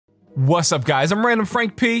What's up guys, I'm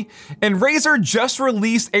randomfrankp, and Razer just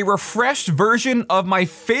released a refreshed version of my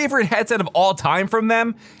favorite headset of all time from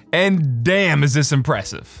them, and damn is this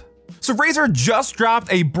impressive. So Razer just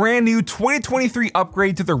dropped a brand new 2023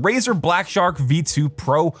 upgrade to the Razer Blackshark V2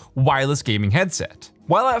 Pro Wireless gaming headset.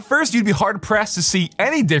 While at first you'd be hard pressed to see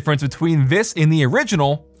any difference between this and the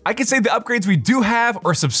original, I can say the upgrades we do have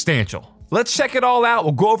are substantial. Let's check it all out,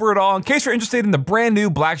 we'll go over it all in case you're interested in the brand new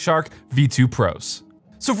Blackshark V2 Pros.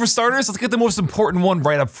 So for starters, let's get the most important one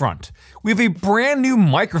right up front. We have a brand new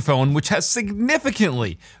microphone which has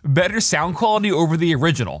significantly better sound quality over the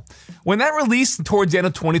original. When that released towards the end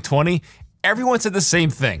of 2020, everyone said the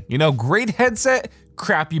same thing. You know, great headset,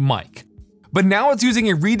 crappy mic. But now it's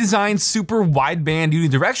using a redesigned super wideband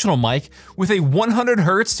unidirectional mic with a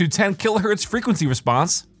 100Hz to 10 kHz frequency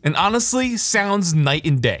response, and honestly, sounds night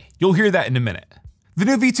and day. You'll hear that in a minute. The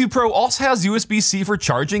new V2 Pro also has USB-C for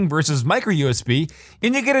charging versus micro USB,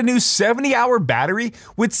 and you get a new 70-hour battery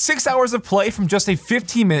with 6 hours of play from just a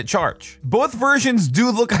 15-minute charge. Both versions do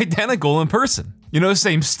look identical in person. You know,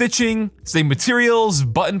 same stitching, same materials,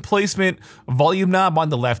 button placement, volume knob on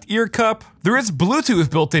the left ear cup. There is Bluetooth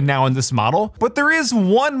built in now in this model, but there is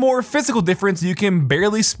one more physical difference you can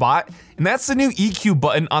barely spot, and that's the new EQ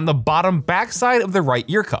button on the bottom backside of the right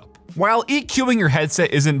ear cup. While EQing your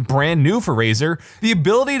headset isn't brand new for Razer, the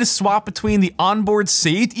ability to swap between the onboard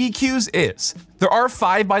saved EQs is. There are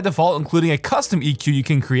 5 by default, including a custom EQ you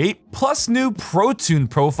can create, plus new Pro-Tune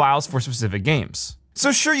profiles for specific games.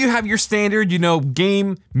 So sure, you have your standard, you know,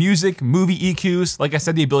 game, music, movie EQs, like I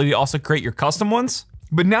said, the ability to also create your custom ones.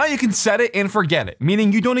 But now you can set it and forget it,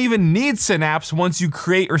 meaning you don't even need Synapse once you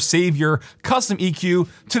create or save your custom EQ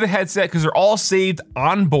to the headset because they're all saved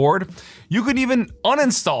on board. You can even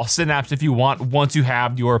uninstall Synapse if you want once you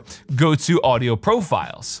have your go-to audio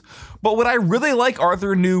profiles. But what I really like are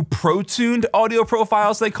their new Pro-Tuned audio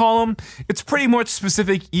profiles, they call them. It's pretty much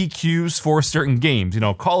specific EQs for certain games, you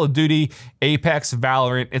know, Call of Duty, Apex,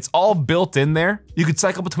 Valorant, it's all built in there. You could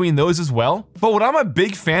cycle between those as well. But what I'm a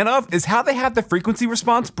big fan of is how they have the frequency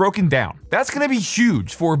response broken down. That's gonna be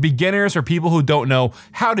huge for beginners or people who don't know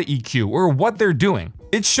how to EQ or what they're doing.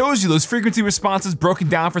 It shows you those frequency responses broken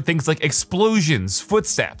down for things like explosions,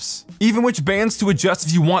 footsteps, even which bands to adjust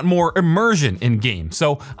if you want more immersion in game.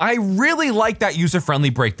 So I really like that user-friendly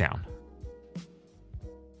breakdown.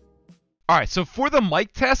 Alright, so for the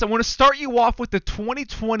mic test, I want to start you off with the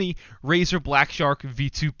 2020 Razer Blackshark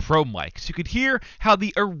V2 Pro mic. So you could hear how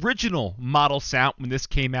the original model sound when this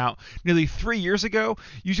came out nearly 3 years ago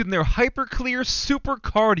using their hyper-clear super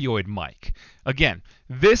cardioid mic. Again,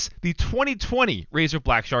 the 2020 Razer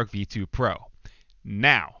Blackshark V2 Pro.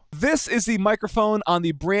 Now, this is the microphone on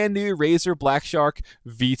the brand new Razer Blackshark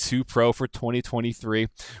V2 Pro for 2023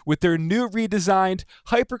 with their new redesigned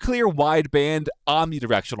hyperclear wideband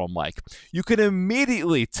omnidirectional mic. You can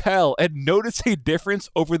immediately tell and notice a difference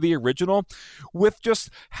over the original with just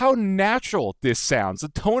how natural this sounds. The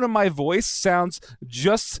tone of my voice sounds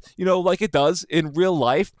just, you know, like it does in real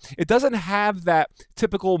life. It doesn't have that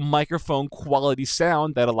typical microphone quality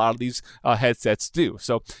sound that a lot of these headsets do.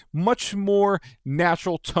 So much more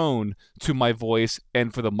natural tone to my voice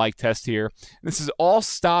and for the mic test here. This is all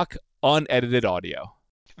stock, unedited audio.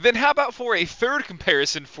 Then how about for a third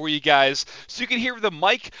comparison for you guys, so you can hear the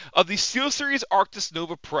mic of the SteelSeries Arctis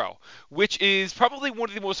Nova Pro, which is probably one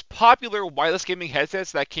of the most popular wireless gaming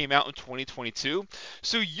headsets that came out in 2022.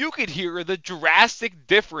 So you could hear the drastic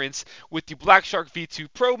difference with the Blackshark V2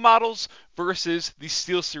 Pro models versus the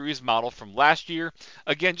SteelSeries model from last year.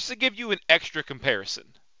 Again, just to give you an extra comparison.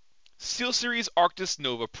 SteelSeries Arctis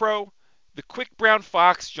Nova Pro, the quick brown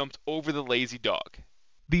fox jumped over the lazy dog.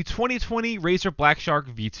 The 2020 Razer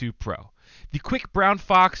Blackshark V2 Pro, the quick brown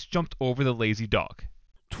fox jumped over the lazy dog.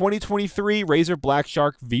 2023 Razer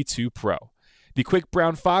Blackshark V2 Pro, the quick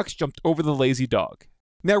brown fox jumped over the lazy dog.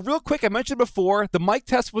 Now, real quick, I mentioned before, the mic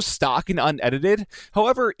test was stock and unedited.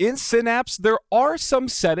 However, in Synapse, there are some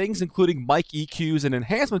settings, including mic EQs and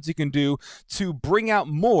enhancements you can do to bring out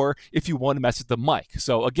more if you want to mess with the mic.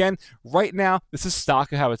 So again, right now, this is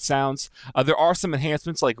stock of how it sounds. There are some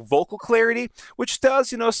enhancements like vocal clarity, which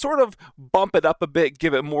does, you know, sort of bump it up a bit,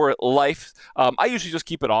 give it more life. I usually just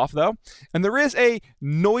keep it off, though. And there is a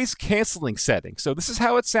noise canceling setting. So this is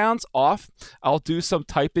how it sounds off. I'll do some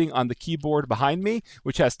typing on the keyboard behind me,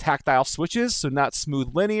 which has tactile switches, so not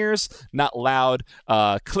smooth linears, not loud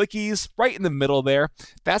clickies, right in the middle there.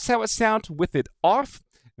 That's how it sounds with it off.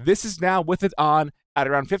 This is now with it on at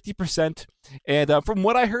around 50%, and from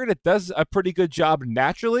what I heard, it does a pretty good job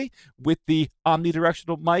naturally with the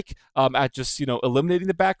omnidirectional mic at just, you know, eliminating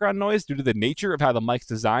the background noise due to the nature of how the mic's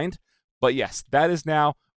designed. But yes, that is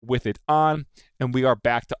now with it on, and we are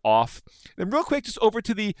back to off. And real quick, just over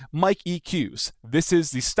to the mic EQs. This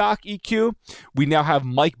is the stock EQ. We now have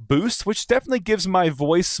mic boost, which definitely gives my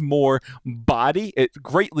voice more body. It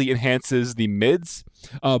greatly enhances the mids.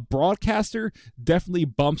 Broadcaster definitely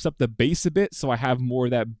bumps up the bass a bit, so I have more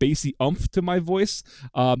of that bassy oomph to my voice.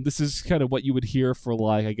 This is kind of what you would hear for,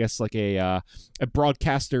 like, I guess like a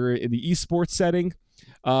broadcaster in the esports setting.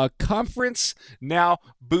 Conference now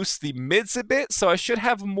boosts the mids a bit, so I should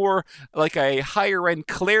have more like a higher end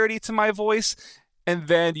clarity to my voice. And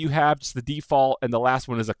then you have just the default, and the last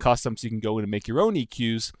one is a custom, so you can go in and make your own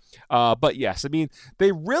EQs. But yes, I mean,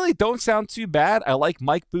 they really don't sound too bad. I like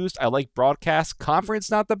mic boost. I like broadcast.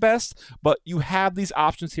 Conference, not the best, but you have these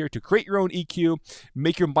options here to create your own EQ,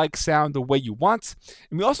 make your mic sound the way you want.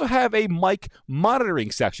 And we also have a mic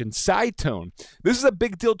monitoring section, side tone. This is a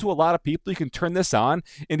big deal to a lot of people. You can turn this on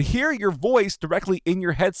and hear your voice directly in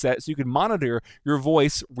your headset, so you can monitor your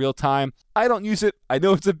voice real time. I don't use it. I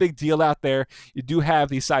know it's a big deal out there. You do have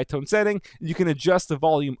the side tone setting. You can adjust the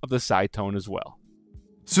volume of the side tone as well.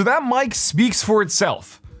 So that mic speaks for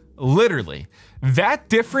itself, literally. That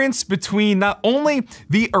difference between not only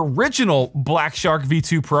the original BlackShark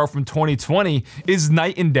V2 Pro from 2020 is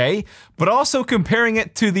night and day, but also comparing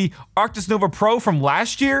it to the Arctis Nova Pro from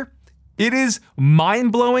last year, it is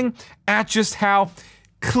mind-blowing at just how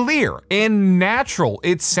clear and natural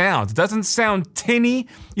it sounds. It doesn't sound tinny,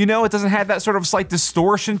 you know, it doesn't have that sort of slight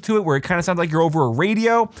distortion to it where it kind of sounds like you're over a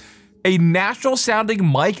radio. A natural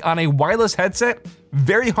sounding mic on a wireless headset,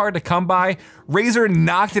 very hard to come by. Razer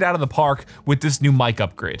knocked it out of the park with this new mic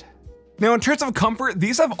upgrade. Now, in terms of comfort,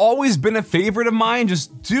 these have always been a favorite of mine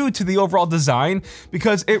just due to the overall design,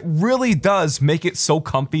 because it really does make it so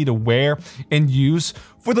comfy to wear and use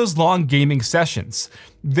for those long gaming sessions.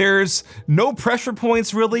 There's no pressure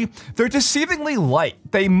points really. They're deceivingly light.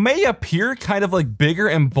 They may appear kind of like bigger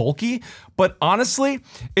and bulky, but honestly,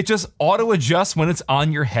 it just auto adjusts when it's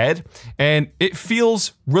on your head and it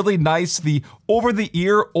feels really nice. The over the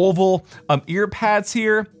ear oval ear pads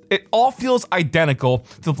here, it all feels identical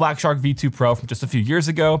to the BlackShark V2 Pro from just a few years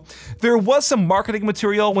ago. There was some marketing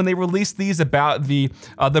material when they released these about the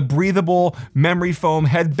breathable memory foam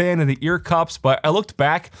headband and the ear cups, but I looked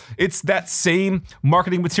back, it's that same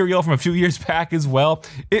marketing material from a few years back as well.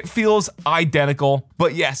 It feels identical,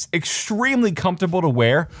 but yes, extremely comfortable to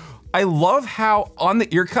wear. I love how on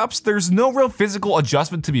the ear cups, there's no real physical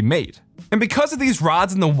adjustment to be made. And because of these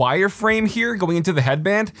rods in the wire frame here going into the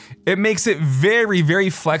headband, it makes it very, very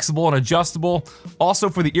flexible and adjustable. Also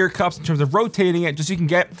for the ear cups in terms of rotating it, just so you can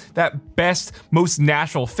get that best, most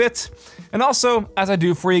natural fit. And also, as I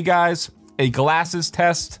do for you guys, a glasses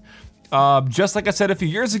test. Just like I said a few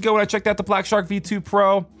years ago when I checked out the BlackShark V2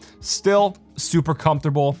 Pro, still super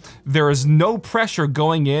comfortable. There is no pressure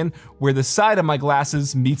going in where the side of my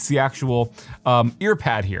glasses meets the actual ear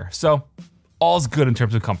pad here. So all's good in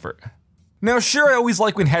terms of comfort. Now, sure, I always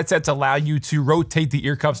like when headsets allow you to rotate the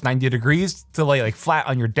ear cups 90 degrees to lay like flat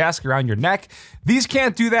on your desk, around your neck. These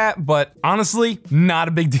can't do that, but honestly, not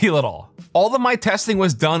a big deal at all. All of my testing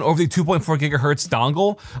was done over the 2.4 gigahertz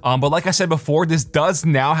dongle, but like I said before, this does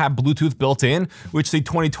now have Bluetooth built in, which the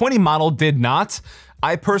 2020 model did not.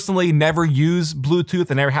 I personally never use Bluetooth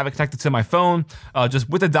and never have it connected to my phone, just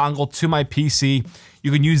with the dongle to my PC.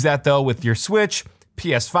 You can use that though with your Switch,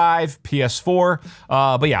 PS5,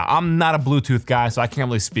 PS4, but yeah, I'm not a Bluetooth guy, so I can't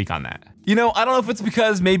really speak on that. You know, I don't know if it's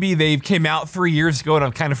because maybe they came out 3 years ago and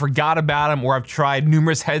I've kind of forgot about them, or I've tried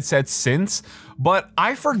numerous headsets since, but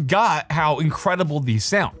I forgot how incredible these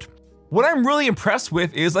sound. What I'm really impressed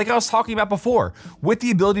with is, like I was talking about before, with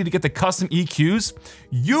the ability to get the custom EQs,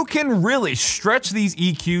 you can really stretch these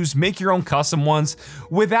EQs, make your own custom ones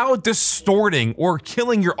without distorting or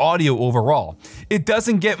killing your audio overall. It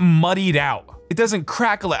doesn't get muddied out. It doesn't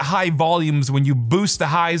crackle at high volumes when you boost the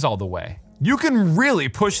highs all the way. You can really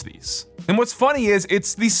push these. And what's funny is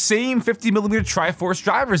it's the same 50mm Triforce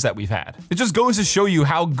drivers that we've had. It just goes to show you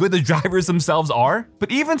how good the drivers themselves are.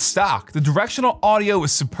 But even stock, the directional audio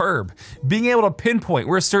is superb. Being able to pinpoint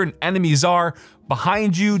where certain enemies are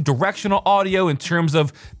behind you, directional audio in terms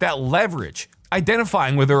of that leverage,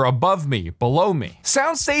 identifying whether they're above me, below me.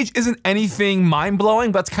 Soundstage isn't anything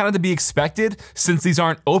mind-blowing, but that's kind of to be expected since these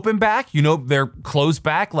aren't open back, you know, they're closed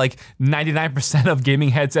back like 99% of gaming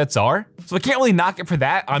headsets are. So I can't really knock it for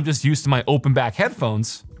that, I'm just used to my open back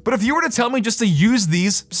headphones. But if you were to tell me just to use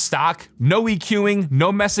these stock, no EQing,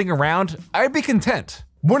 no messing around, I'd be content.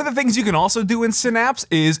 One of the things you can also do in Synapse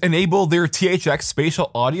is enable their THX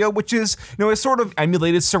spatial audio, which is, you know, a sort of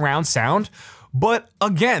emulated surround sound. But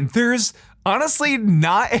again, there's Honestly,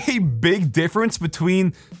 not a big difference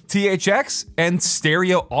between THX and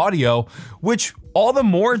stereo audio, which all the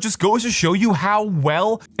more just goes to show you how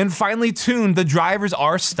well and finely tuned the drivers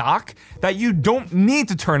are stock that you don't need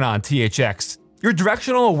to turn on THX. Your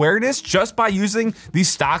directional awareness just by using the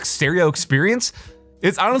stock stereo experience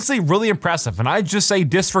is honestly really impressive, and I just say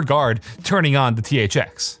disregard turning on the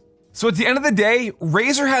THX. So at the end of the day,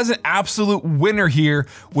 Razer has an absolute winner here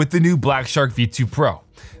with the new BlackShark V2 Pro.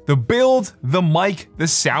 The build, the mic, the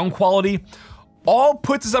sound quality, all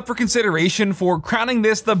puts us up for consideration for crowning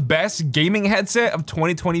this the best gaming headset of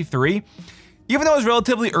 2023. Even though it's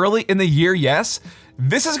relatively early in the year, yes,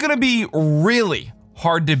 this is gonna be really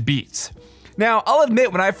hard to beat. Now, I'll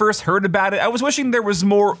admit when I first heard about it, I was wishing there was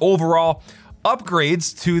more overall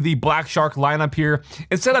upgrades to the BlackShark lineup here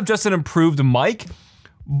instead of just an improved mic,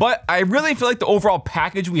 but I really feel like the overall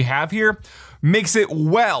package we have here makes it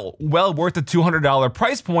well worth the $200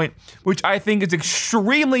 price point, which I think is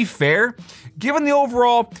extremely fair given the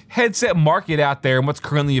overall headset market out there and what's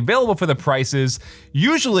currently available for the prices.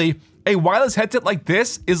 Usually a wireless headset like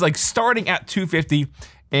this is like starting at $250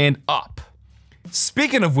 and up.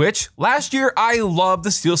 Speaking of which, last year I loved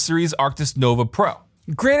the SteelSeries Arctis Nova Pro.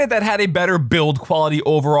 Granted, that had a better build quality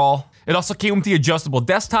overall. It also came with the adjustable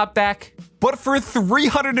desktop back, but for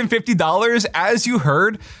 $350, as you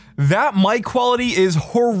heard, that mic quality is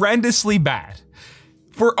horrendously bad.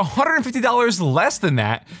 For $150 less than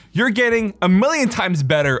that, you're getting a million times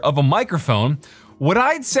better of a microphone. What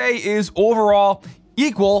I'd say is overall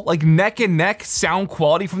equal, like neck and neck sound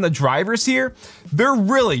quality from the drivers here. They're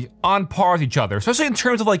really on par with each other, especially in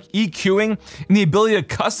terms of like EQing and the ability to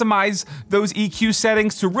customize those EQ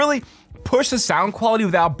settings to really push the sound quality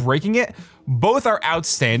without breaking it. Both are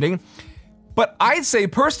outstanding. But I'd say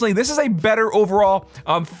personally, this is a better overall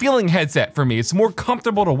feeling headset for me. It's more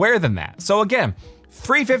comfortable to wear than that. So again,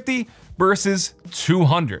 $350 versus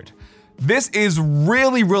 $200. This is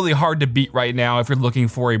really, really hard to beat right now if you're looking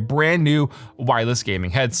for a brand new wireless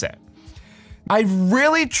gaming headset. I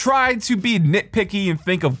really tried to be nitpicky and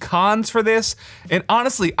think of cons for this, and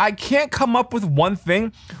honestly, I can't come up with one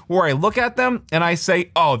thing where I look at them and I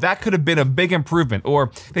say, oh, that could have been a big improvement,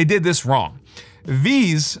 or they did this wrong.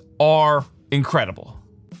 These are incredible.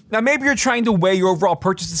 Now, maybe you're trying to weigh your overall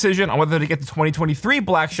purchase decision on whether to get the 2023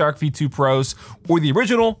 BlackShark V2 Pros or the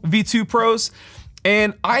original V2 Pros,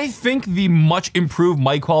 and I think the much improved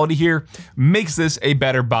mic quality here makes this a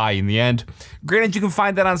better buy in the end. Granted, you can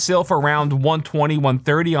find that on sale for around $120,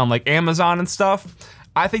 $130 on like Amazon and stuff.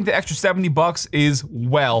 I think the extra $70 is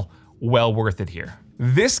well worth it here.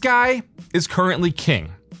 This guy is currently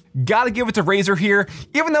king. Gotta give it to Razer here,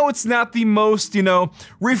 even though it's not the most,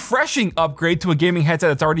 refreshing upgrade to a gaming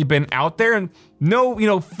headset that's already been out there and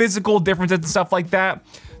no, physical differences and stuff like that.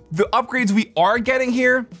 The upgrades we are getting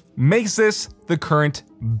here makes this the current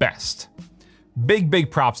best.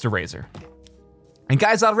 Big props to Razer. And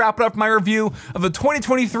guys, that'll wrap it up for my review of the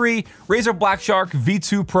 2023 Razer Blackshark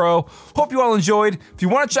V2 Pro. Hope you all enjoyed. If you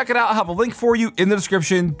want to check it out, I'll have a link for you in the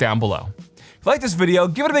description down below. If you like this video,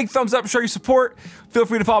 give it a big thumbs up, show your support. Feel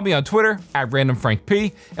free to follow me on Twitter at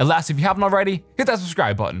randomfrankp. And lastly, if you haven't already, hit that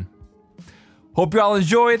subscribe button. Hope you all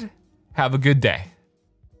enjoyed. Have a good day.